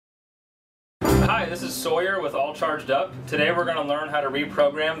Hi, this is Sawyer with All Charged Up. Today we're going to learn how to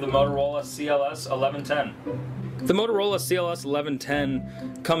reprogram the Motorola CLS1110. The Motorola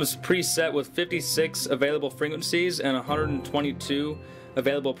CLS1110 comes preset with 56 available frequencies and 122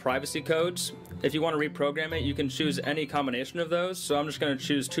 available privacy codes. If you want to reprogram it, you can choose any combination of those, so I'm just going to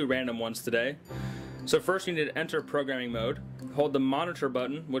choose two random ones today. So first you need to enter programming mode, hold the monitor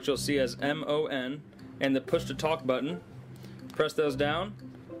button, which you'll see as MON, and the push to talk button. Press those down,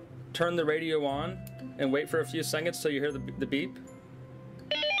 turn the radio on, and wait for a few seconds till you hear the beep.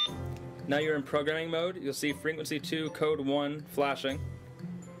 Now you're in programming mode. You'll see frequency 2, code 1 flashing.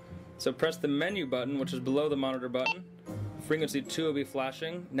 So press the menu button, which is below the monitor button. Frequency 2 will be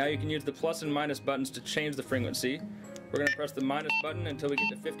flashing. Now you can use the plus and minus buttons to change the frequency. We're going to press the minus button until we get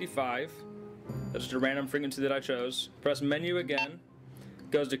to 55. That's just a random frequency that I chose. Press menu again.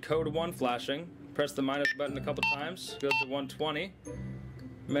 Goes to code 1 flashing. Press the minus button a couple times. Goes to 120.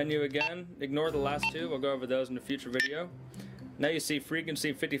 Menu again. Ignore the last two. We'll go over those in a future video. Now you see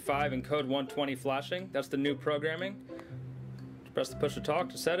frequency 55 and code 120 flashing. That's the new programming. Press the push to talk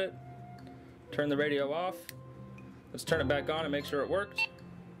to set it. Turn the radio off. Let's turn it back on and make sure it worked.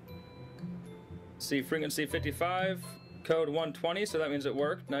 See frequency 55, code 120, so that means it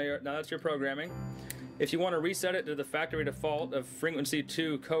worked. Now that's your programming. If you want to reset it to the factory default of frequency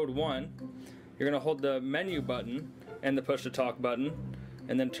 2, code 1, you're going to hold the menu button and the push to talk button,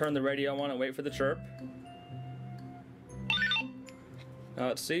 and then turn the radio on and wait for the chirp. Now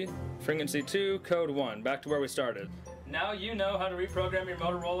let's see, frequency 2, code 1, back to where we started. Now you know how to reprogram your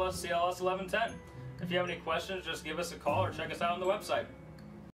Motorola CLS1110. If you have any questions, just give us a call or check us out on the website.